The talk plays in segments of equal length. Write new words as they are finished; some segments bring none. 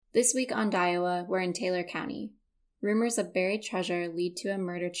This week on DIEOWA, we're in Taylor County. Rumors of buried treasure lead to a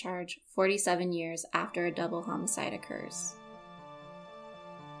murder charge 47 years after a double homicide occurs.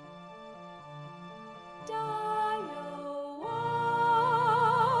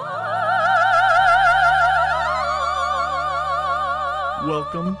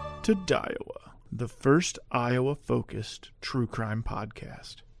 Welcome to DIEOWA, the first Iowa-focused true crime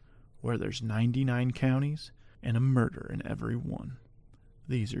podcast, where there's 99 counties and a murder in every one.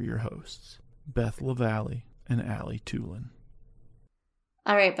 These are your hosts, Beth LaValle and Allie Tulin.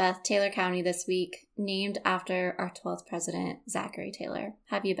 All right, Beth, Taylor County this week, named after our 12th president, Zachary Taylor.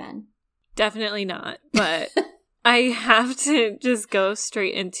 Have you been? Definitely not, but I have to just go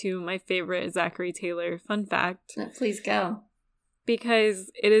straight into my favorite Zachary Taylor fun fact. Please go.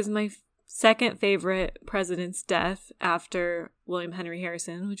 Because it is my second favorite president's death after William Henry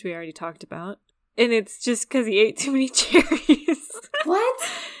Harrison, which we already talked about. And it's just because he ate too many cherries. What?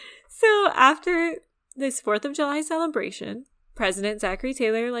 So after this 4th of July celebration, President Zachary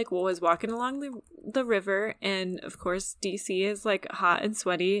Taylor was walking along the river, and of course DC is hot and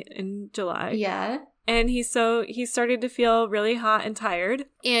sweaty in July. Yeah. And he started to feel really hot and tired,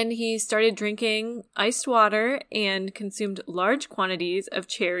 and he started drinking iced water and consumed large quantities of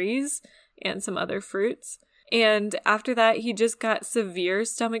cherries and some other fruits. And after that, he just got severe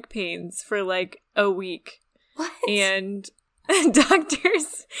stomach pains for a week. What? And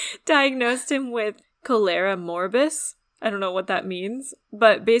doctors diagnosed him with cholera morbus. I don't know what that means,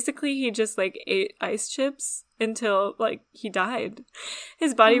 but basically he just ate ice chips until he died.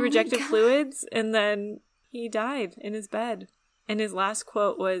 His body rejected fluids, and then he died in his bed. And his last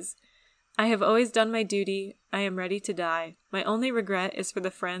quote was, "I have always done my duty. I am ready to die. My only regret is for the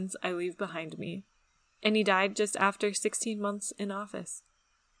friends I leave behind me." And he died just after 16 months in office.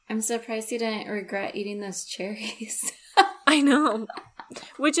 I'm surprised you didn't regret eating those cherries. I know.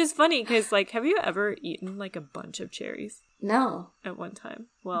 Which is funny because, have you ever eaten, a bunch of cherries? No. At one time?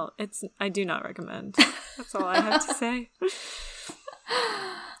 Well, I do not recommend. That's all I have to say.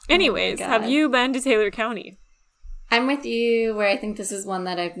 Anyways, have you been to Taylor County? I'm with you where I think this is one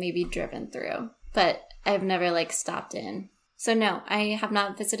that I've maybe driven through, but I've never, stopped in. So no, I have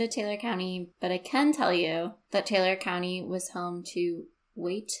not visited Taylor County, but I can tell you that Taylor County was home to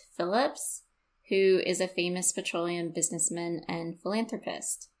Wade Phillips, who is a famous petroleum businessman and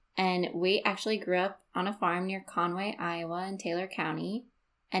philanthropist. And Wade actually grew up on a farm near Conway, Iowa in Taylor County,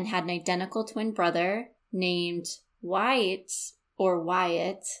 and had an identical twin brother named Wyatt, or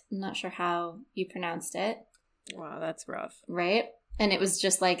Wyatt. I'm not sure how you pronounced it. Wow, that's rough. Right? And it was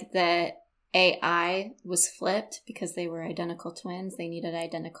just the AI was flipped because they were identical twins. They needed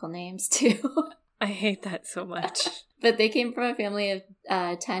identical names too. I hate that so much. But they came from a family of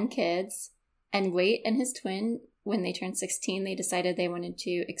 10 kids. And Wade and his twin, when they turned 16, they decided they wanted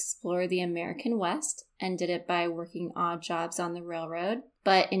to explore the American West and did it by working odd jobs on the railroad.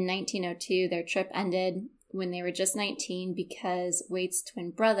 But in 1902, their trip ended when they were just 19 because Wade's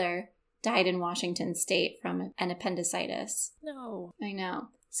twin brother died in Washington State from an appendicitis. No. I know.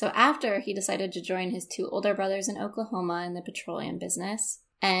 So after, he decided to join his 2 older brothers in Oklahoma in the petroleum business.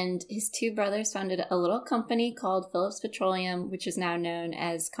 And his 2 brothers founded a little company called Phillips Petroleum, which is now known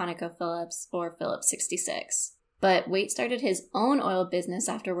as ConocoPhillips or Phillips 66. But Wade started his own oil business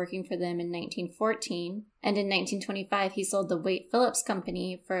after working for them in 1914. And in 1925, he sold the Wade Phillips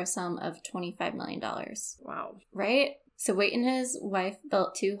Company for a sum of $25 million. Wow. Right? So Wade and his wife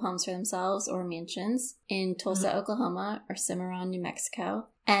built 2 homes for themselves, or mansions, in Tulsa, Oklahoma, or Cimarron, New Mexico.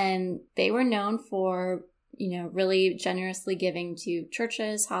 And they were known for really generously giving to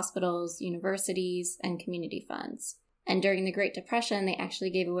churches, hospitals, universities, and community funds. And during the Great Depression, they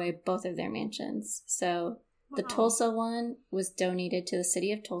actually gave away both of their mansions. So the Tulsa one was donated to the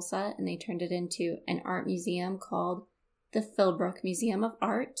city of Tulsa, and they turned it into an art museum called the Philbrook Museum of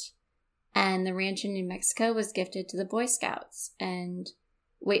Art. And the ranch in New Mexico was gifted to the Boy Scouts. And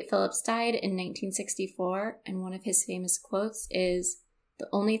Wade Phillips died in 1964, and one of his famous quotes is, "The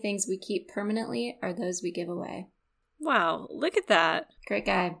only things we keep permanently are those we give away." Wow, look at that. Great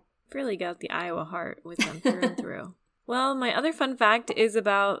guy. Really got the Iowa heart with them through and through. Well, my other fun fact is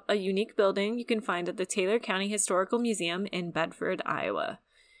about a unique building you can find at the Taylor County Historical Museum in Bedford, Iowa.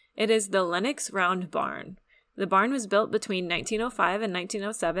 It is the Lennox Round Barn. The barn was built between 1905 and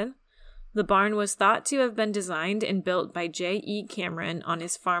 1907. The barn was thought to have been designed and built by J.E. Cameron on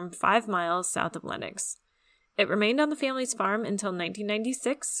his farm 5 miles south of Lennox. It remained on the family's farm until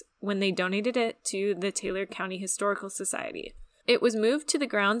 1996, when they donated it to the Taylor County Historical Society. It was moved to the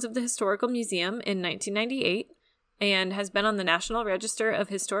grounds of the Historical Museum in 1998 and has been on the National Register of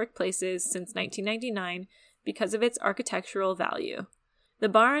Historic Places since 1999 because of its architectural value. The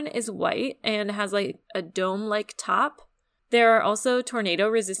barn is white and has like a dome-like top. There are also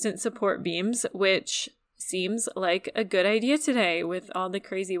tornado-resistant support beams, which seems like a good idea today with all the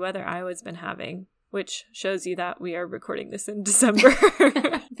crazy weather Iowa's been having, which shows you that we are recording this in December.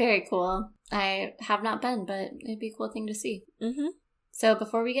 Very cool. I have not been, but it'd be a cool thing to see. Mm-hmm. So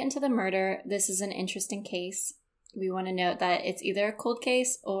before we get into the murder, this is an interesting case. We want to note that it's either a cold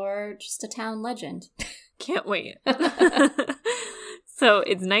case or just a town legend. Can't wait. So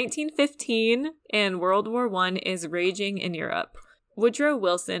it's 1915 and World War I is raging in Europe. Woodrow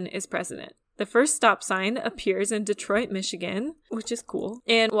Wilson is president. The first stop sign appears in Detroit, Michigan, which is cool.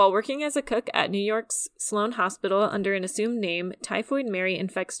 And while working as a cook at New York's Sloan Hospital under an assumed name, Typhoid Mary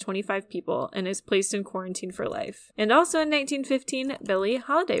infects 25 people and is placed in quarantine for life. And also in 1915, Billie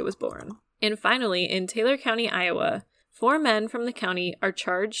Holiday was born. And finally, in Taylor County, Iowa, 4 men from the county are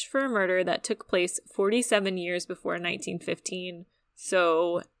charged for a murder that took place 47 years before 1915.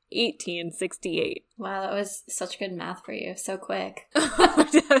 So 1868. Wow, that was such good math for you. So quick.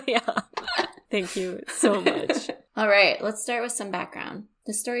 Yeah. Thank you so much. All right, let's start with some background.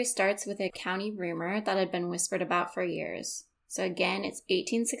 The story starts with a county rumor that had been whispered about for years. So again, it's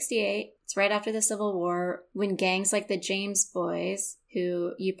 1868. It's right after the Civil War when gangs like the James Boys,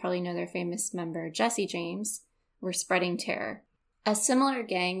 who you probably know their famous member Jesse James, were spreading terror. A similar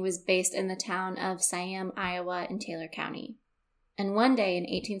gang was based in the town of Siam, Iowa in Taylor County. And one day in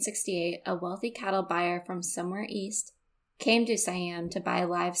 1868, a wealthy cattle buyer from somewhere east came to Siam to buy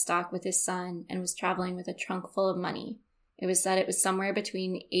livestock with his son and was traveling with a trunk full of money. It was said it was somewhere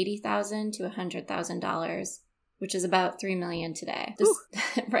between $80,000 to $100,000, which is about $3 million today.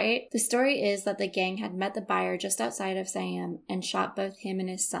 Right? The story is that the gang had met the buyer just outside of Siam and shot both him and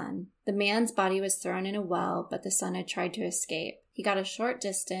his son. The man's body was thrown in a well, but the son had tried to escape. He got a short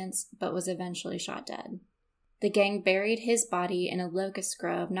distance, but was eventually shot dead. The gang buried his body in a locust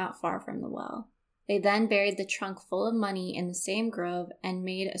grove not far from the well. They then buried the trunk full of money in the same grove and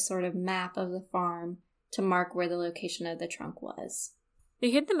made a sort of map of the farm to mark where the location of the trunk was.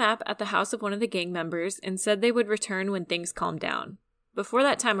 They hid the map at the house of one of the gang members and said they would return when things calmed down. Before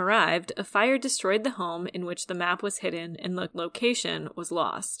that time arrived, a fire destroyed the home in which the map was hidden and the location was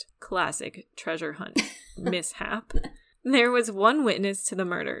lost. Classic treasure hunt mishap. There was one witness to the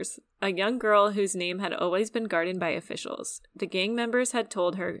murders, a young girl whose name had always been guarded by officials. The gang members had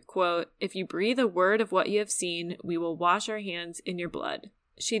told her, quote, "If you breathe a word of what you have seen, we will wash our hands in your blood."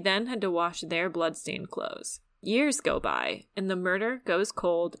 She then had to wash their blood-stained clothes. Years go by, and the murder goes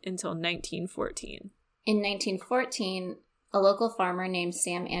cold until 1914. In 1914, a local farmer named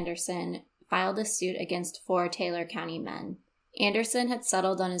Sam Anderson filed a suit against 4 Taylor County men. Anderson had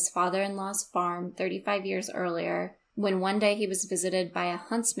settled on his father-in-law's farm 35 years earlier, when one day he was visited by a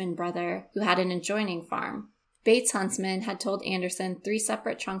Huntsman brother who had an adjoining farm. Bates Huntsman had told Anderson 3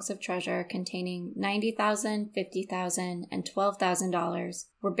 separate trunks of treasure containing $90,000, $50,000, and $12,000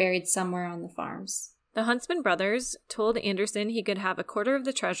 were buried somewhere on the farms. The Huntsman brothers told Anderson he could have a quarter of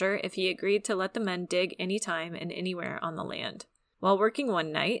the treasure if he agreed to let the men dig anytime and anywhere on the land. While working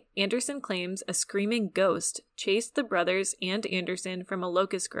one night, Anderson claims a screaming ghost chased the brothers and Anderson from a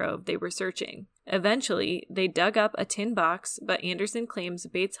locust grove they were searching. Eventually, they dug up a tin box, but Anderson claims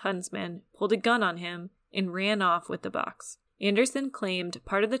Bates Huntsman pulled a gun on him and ran off with the box. Anderson claimed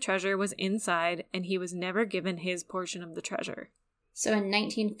part of the treasure was inside and he was never given his portion of the treasure. So in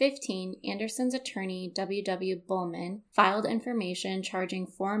 1915, Anderson's attorney, W.W. Bullman, filed information charging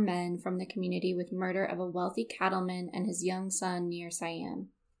 4 men from the community with murder of a wealthy cattleman and his young son near Siam.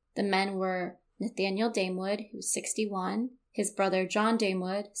 The men were Nathaniel Damewood, who was 61, his brother John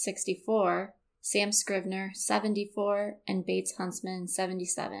Damewood, 64, Sam Scrivener, 74, and Bates Huntsman,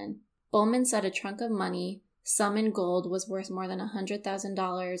 77. Bullman said a trunk of money, some in gold, was worth more than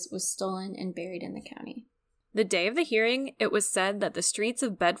 $100,000, was stolen and buried in the county. The day of the hearing, it was said that the streets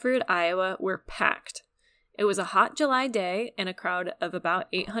of Bedford, Iowa were packed. It was a hot July day, and a crowd of about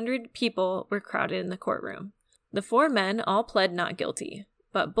 800 people were crowded in the courtroom. The 4 men all pled not guilty,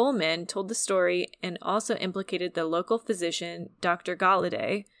 but Bullman told the story and also implicated the local physician, Dr.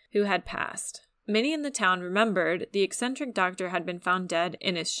 Galladay, who had passed. Many in the town remembered the eccentric doctor had been found dead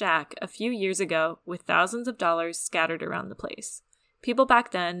in his shack a few years ago with thousands of dollars scattered around the place. People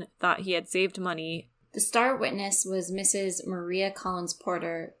back then thought he had saved money. The star witness was Mrs. Maria Collins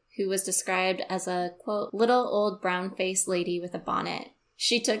Porter, who was described as a, quote, little old brown-faced lady with a bonnet.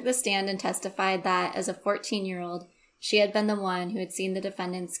 She took the stand and testified that, as a 14-year-old, she had been the one who had seen the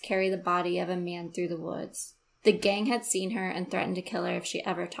defendants carry the body of a man through the woods. The gang had seen her and threatened to kill her if she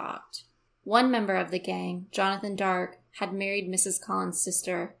ever talked. One member of the gang, Jonathan Dark, had married Mrs. Collins'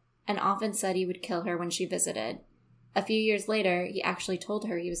 sister and often said he would kill her when she visited. A few years later, he actually told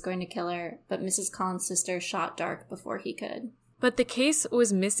her he was going to kill her, but Mrs. Collins' sister shot Dark before he could. But the case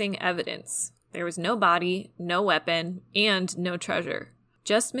was missing evidence. There was no body, no weapon, and no treasure.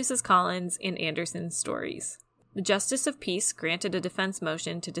 Just Mrs. Collins and Anderson's stories. The Justice of Peace granted a defense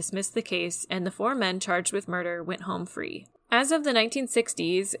motion to dismiss the case, and the 4 men charged with murder went home free. As of the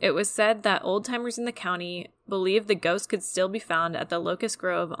 1960s, it was said that old-timers in the county believed the ghost could still be found at the Locust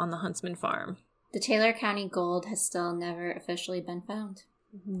Grove on the Huntsman farm. The Taylor County gold has still never officially been found.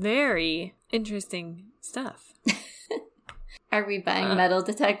 Very interesting stuff. Are we buying metal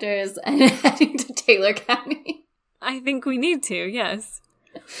detectors and heading to Taylor County? I think we need to, yes.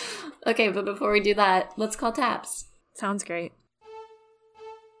 Okay, but before we do that, let's call taps. Sounds great.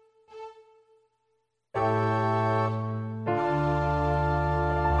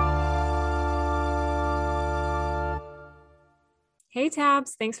 Hey,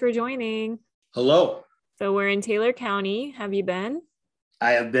 Tabs. Thanks for joining. Hello. So we're in Taylor County. Have you been?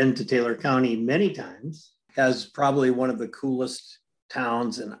 I have been to Taylor County many times. Has probably one of the coolest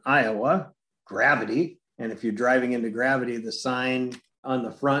towns in Iowa, Gravity. And if you're driving into Gravity, the sign on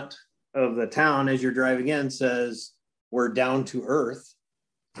the front of the town as you're driving in says, "We're down to earth."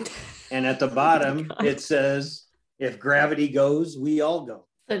 And at the bottom, it says, "If gravity goes, we all go."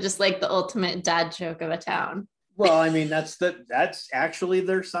 So just like the ultimate dad joke of a town. Well, I mean, that's actually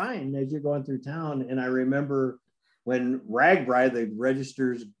their sign as you're going through town. And I remember when RAGBRAI, the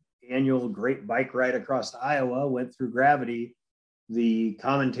Register's annual Great Bike Ride across Iowa, went through Gravity, the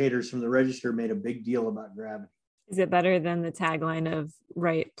commentators from the Register made a big deal about Gravity. Is it better than the tagline of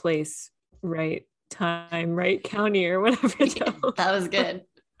right place, right time, right county, or whatever? That was good.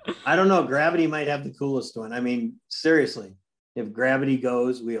 I don't know. Gravity might have the coolest one. I mean, seriously, if gravity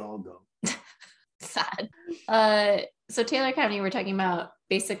goes, we all go. Sad. So Taylor County, we're talking about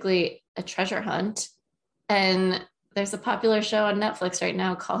basically a treasure hunt. And there's a popular show on Netflix right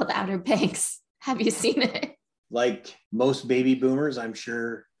now called Outer Banks. Have you seen it? Like most baby boomers, I'm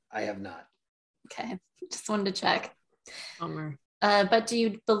sure I have not. Okay. Just wanted to check. Bummer. But do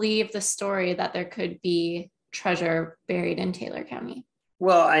you believe the story that there could be treasure buried in Taylor County?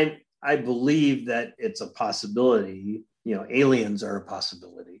 Well, I believe that it's a possibility. You know, aliens are a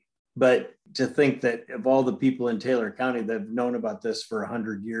possibility. But to think that of all the people in Taylor County that have known about this for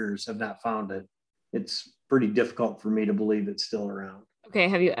 100 years have not found it, it's pretty difficult for me to believe it's still around. Okay.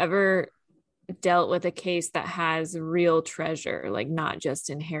 Have you ever dealt with a case that has real treasure, like not just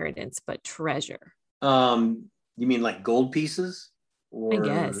inheritance, but treasure? You mean like gold pieces? Or... I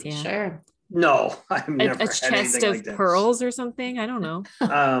guess, yeah. Sure. No, I've never a had chest of like pearls or something. I don't know.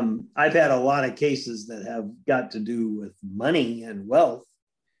 I've had a lot of cases that have got to do with money and wealth,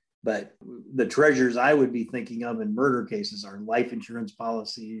 but the treasures I would be thinking of in murder cases are life insurance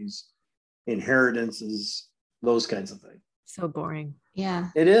policies, inheritances, those kinds of things. So boring. Yeah.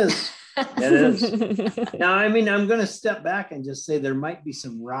 It is. It is. Now, I mean, I'm going to step back and just say there might be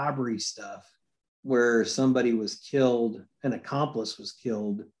some robbery stuff where somebody was killed, an accomplice was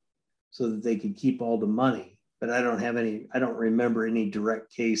killed, so that they could keep all the money. But I don't remember any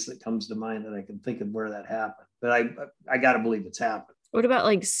direct case that comes to mind that I can think of where that happened. But I got to believe it's happened. What about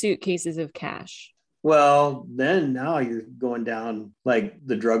like suitcases of cash? Well, then now you're going down like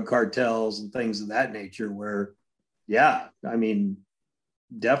the drug cartels and things of that nature where, yeah, I mean,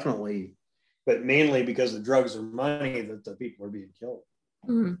 definitely, but mainly because the drugs are money that the people are being killed.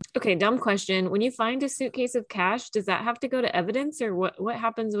 Okay, dumb question. When you find a suitcase of cash, does that have to go to evidence, or what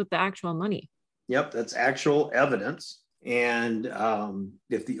happens with the actual money? Yep, that's actual evidence. And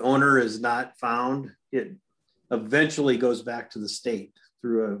if the owner is not found, it eventually goes back to the state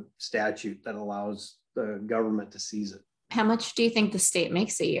through a statute that allows the government to seize it. How much do you think the state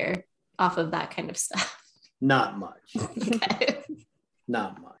makes a year off of that kind of stuff? Not much. Okay.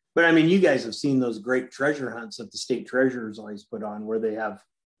 Not much. But I mean, you guys have seen those great treasure hunts that the state treasurers always put on where they have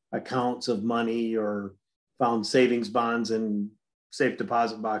accounts of money or found savings bonds in safe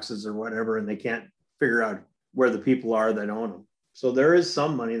deposit boxes or whatever, and they can't figure out where the people are that own them. So there is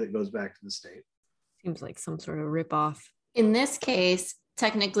some money that goes back to the state. Seems like some sort of ripoff. In this case,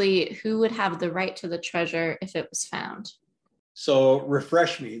 technically, who would have the right to the treasure if it was found? So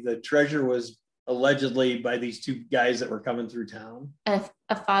refresh me. The treasure was allegedly by these two guys that were coming through town.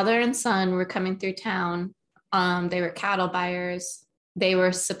 A father and son were coming through town. They were cattle buyers. They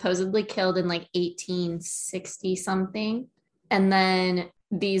were supposedly killed in like 1860 something. And then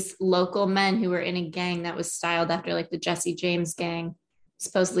these local men who were in a gang that was styled after like the Jesse James gang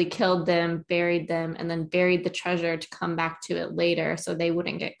supposedly killed them, buried them, and then buried the treasure to come back to it later so they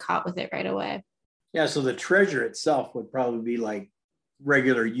wouldn't get caught with it right away. Yeah, so the treasure itself would probably be like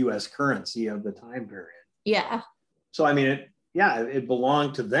regular U.S. currency of the time period. Yeah. So, I mean, it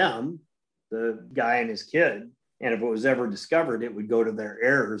belonged to them, the guy and his kid. And if it was ever discovered, it would go to their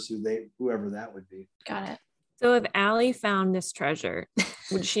heirs, whoever that would be. Got it. So if Allie found this treasure,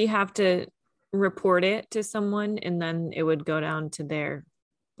 would she have to report it to someone and then it would go down to their,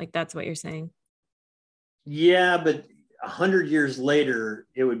 like, that's what you're saying? Yeah, but 100 years later,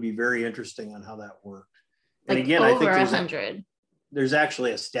 it would be very interesting on how that worked. And Like again, over I think 100. there's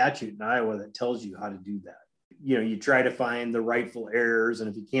actually a statute in Iowa that tells you how to do that. You know, you try to find the rightful heirs, and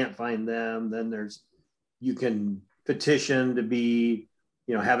if you can't find them, then you can petition to be,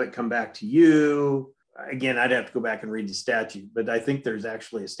 have it come back to you. Again, I'd have to go back and read the statute, but I think there's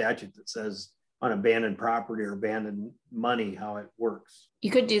actually a statute that says on abandoned property or abandoned money how it works.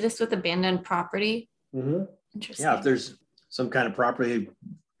 You could do this with abandoned property. Mm-hmm. Interesting. Yeah, if there's some kind of property,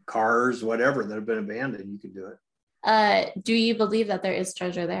 cars, whatever, that have been abandoned, you could do it. Do you believe that there is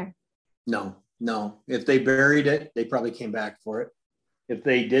treasure there? No. If they buried it, they probably came back for it. If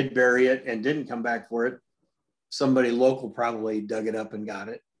they did bury it and didn't come back for it, somebody local probably dug it up and got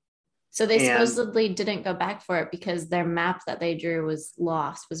it. So they supposedly didn't go back for it because their map that they drew was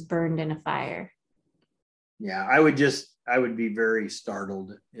lost, was burned in a fire. Yeah, I would be very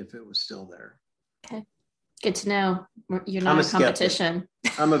startled if it was still there. Okay. Good to know. You're not a competition.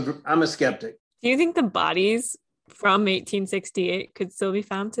 I'm a skeptic. Do you think the bodies from 1868 could still be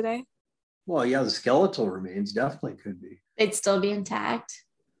found today? Well, yeah, the skeletal remains definitely could be. They'd still be intact.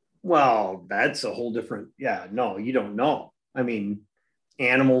 Well, that's a whole different, no, you don't know. I mean,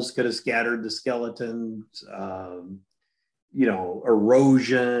 animals could have scattered the skeletons,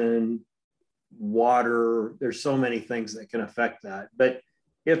 erosion, water. There's so many things that can affect that. But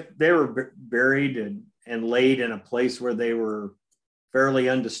if they were buried and laid in a place where they were fairly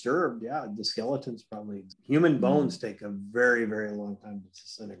undisturbed, the skeletons probably, human bones take a very, very long time to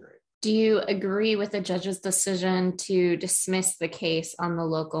disintegrate. Do you agree with the judge's decision to dismiss the case on the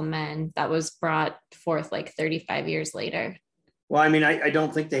local men that was brought forth like 35 years later? Well, I mean, I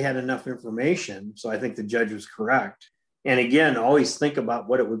don't think they had enough information, so I think the judge was correct. And again, always think about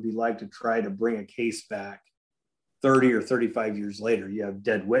what it would be like to try to bring a case back 30 or 35 years later. You have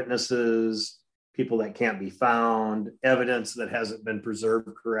dead witnesses, people that can't be found, evidence that hasn't been preserved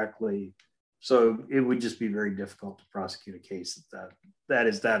correctly. So it would just be very difficult to prosecute a case that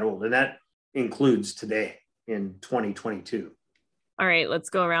is that old. And that includes today in 2022. All right, let's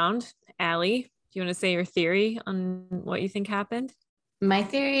go around. Allie, do you want to say your theory on what you think happened? My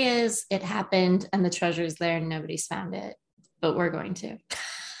theory is it happened and the treasure's there and nobody's found it, but we're going to.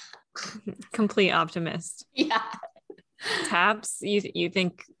 Complete optimist. Yeah. Taps, you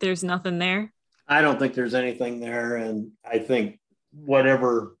think there's nothing there? I don't think there's anything there. And I think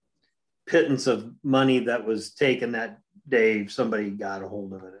whatever pittance of money that was taken that day, somebody got a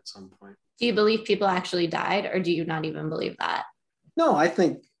hold of it at some point. Do you believe people actually died, or do you not even believe that? No, I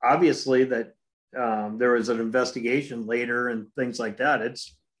think obviously that there was an investigation later and things like that.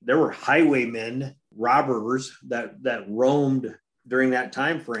 There were highwaymen, robbers that roamed during that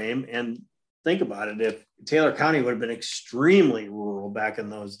time frame. And think about it, if Taylor County would have been extremely rural back in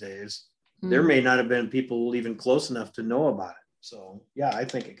those days, there may not have been people even close enough to know about it. So I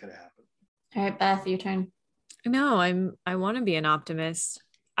think it could have happened. All right, Beth, your turn. No, I want to be an optimist.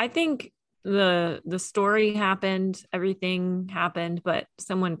 I think the story happened, everything happened, but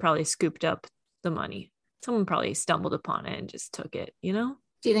someone probably scooped up the money. Someone probably stumbled upon it and just took it, Do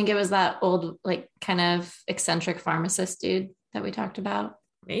you think it was that old, like, kind of eccentric pharmacist dude that we talked about?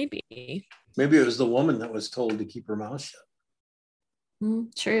 Maybe it was the woman that was told to keep her mouth shut.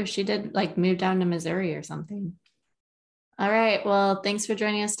 True. She did move down to Missouri or something. All right. Well, thanks for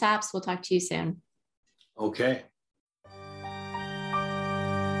joining us, Taps. We'll talk to you soon. Okay.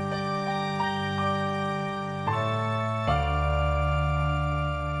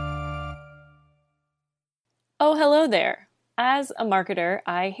 Oh, hello there. As a marketer,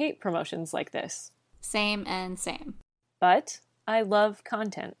 I hate promotions like this. Same and same. But I love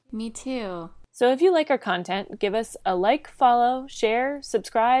content. Me too. So if you like our content, give us a like, follow, share,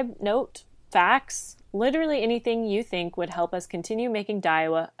 subscribe, note, fax, literally anything you think would help us continue making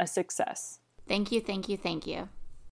DIEOWA a success. Thank you, thank you, thank you.